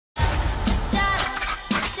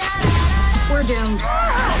we're doomed.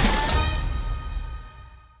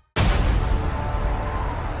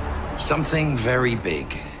 Something very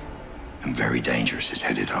big and very dangerous is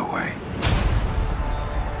headed our way.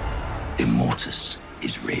 Immortus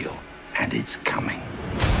is real, and it's coming.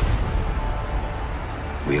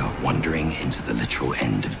 We are wandering into the literal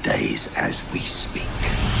end of days as we speak.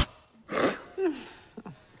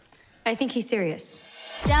 I think he's serious.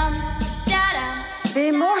 The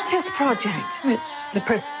Immortus Project. It's the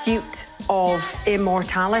pursuit of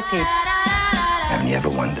immortality. Haven't you ever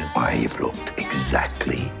wondered why you've looked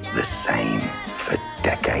exactly the same for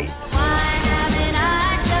decades?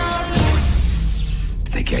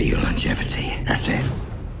 If they get you longevity, that's it.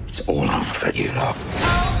 It's all over for you lot.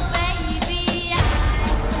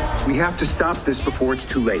 We have to stop this before it's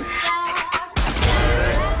too late.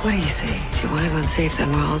 What do you say? Do you want to go and save the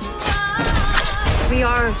world? We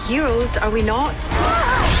are heroes, are we not?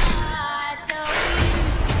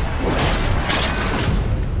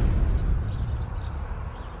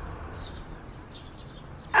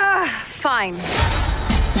 Fine.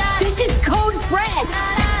 This is code red!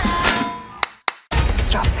 To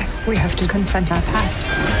stop this, we have to confront our past.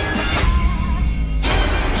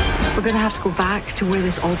 We're gonna have to go back to where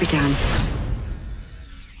this all began.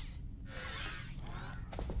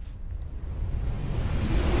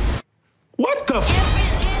 What the?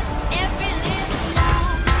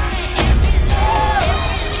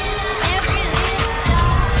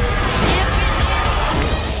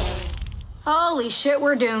 Holy shit,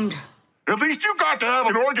 we're doomed. At least you got to have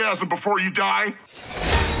an orgasm before you die.